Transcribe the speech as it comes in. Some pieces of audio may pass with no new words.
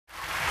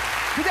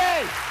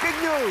Today, big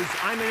news.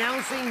 I'm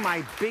announcing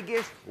my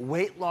biggest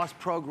weight loss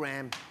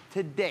program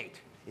to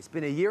date. It's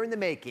been a year in the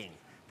making.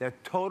 The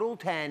Total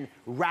 10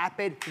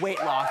 Rapid Weight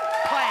Loss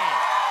Plan.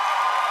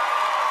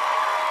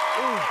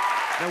 Ooh.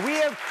 Now, we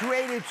have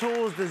created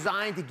tools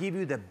designed to give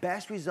you the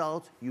best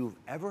results you've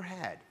ever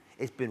had.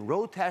 It's been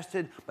road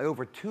tested by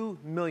over 2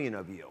 million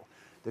of you.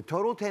 The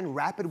Total 10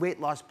 Rapid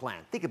Weight Loss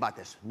Plan. Think about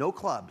this. No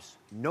clubs,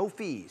 no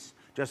fees,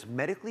 just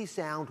medically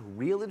sound,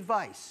 real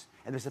advice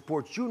and the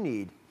support you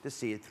need to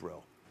see it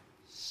through.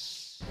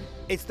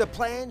 It's the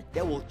plan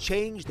that will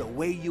change the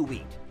way you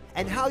eat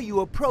and how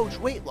you approach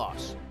weight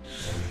loss.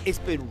 It's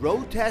been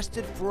road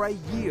tested for a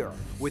year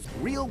with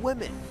real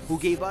women who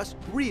gave us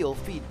real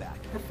feedback.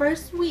 The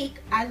first week,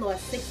 I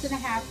lost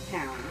 6.5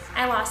 pounds.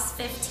 I lost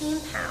 15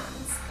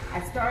 pounds.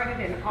 I started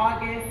in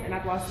August and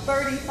I've lost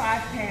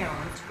 35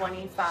 pounds.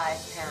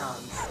 25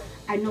 pounds.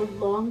 I no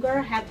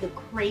longer have the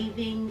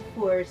craving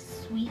for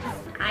sweets.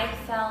 I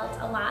felt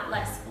a lot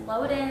less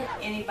bloated.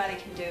 Anybody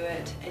can do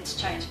it. It's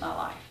changed my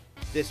life.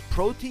 This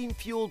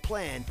protein-fueled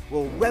plan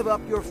will rev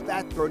up your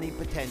fat-burning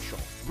potential,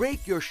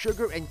 break your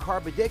sugar and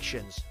carb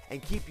addictions,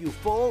 and keep you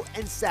full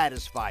and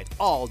satisfied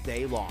all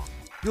day long.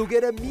 You'll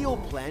get a meal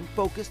plan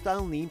focused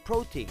on lean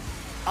protein,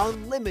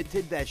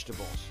 unlimited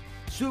vegetables,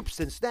 soups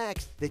and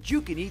snacks that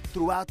you can eat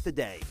throughout the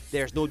day.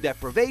 There's no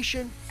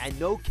deprivation and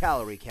no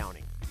calorie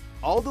counting.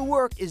 All the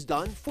work is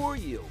done for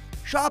you.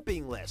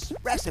 Shopping lists,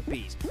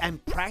 recipes,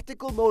 and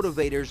practical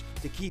motivators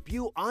to keep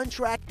you on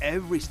track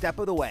every step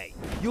of the way.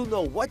 You'll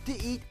know what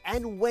to eat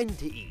and when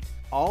to eat,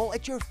 all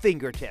at your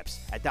fingertips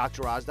at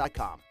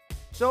DrOz.com.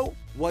 So,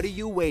 what are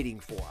you waiting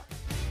for?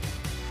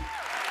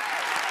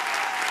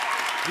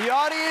 The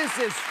audience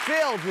is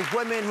filled with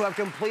women who have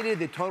completed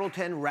the Total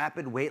 10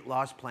 Rapid Weight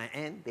Loss Plan,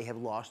 and they have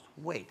lost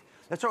weight.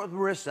 Let's start with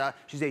Marissa.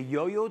 She's a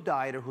yo-yo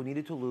dieter who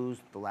needed to lose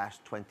the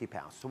last 20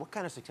 pounds. So what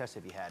kind of success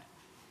have you had?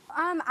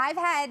 I've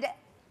had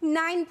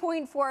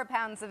 9.4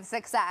 pounds of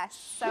success,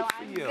 so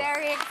I'm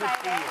very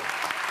excited.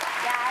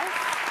 Yes.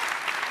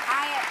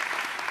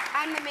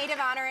 I'm the maid of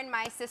honor in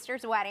my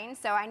sister's wedding,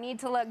 so I need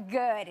to look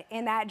good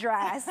in that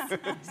dress.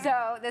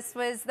 So this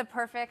was the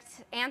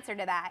perfect answer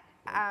to that.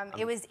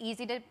 It was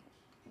easy to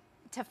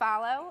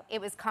follow. It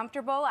was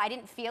comfortable. I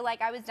didn't feel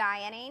like I was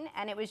dieting,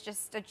 and it was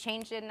just a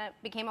change and it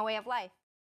became a way of life.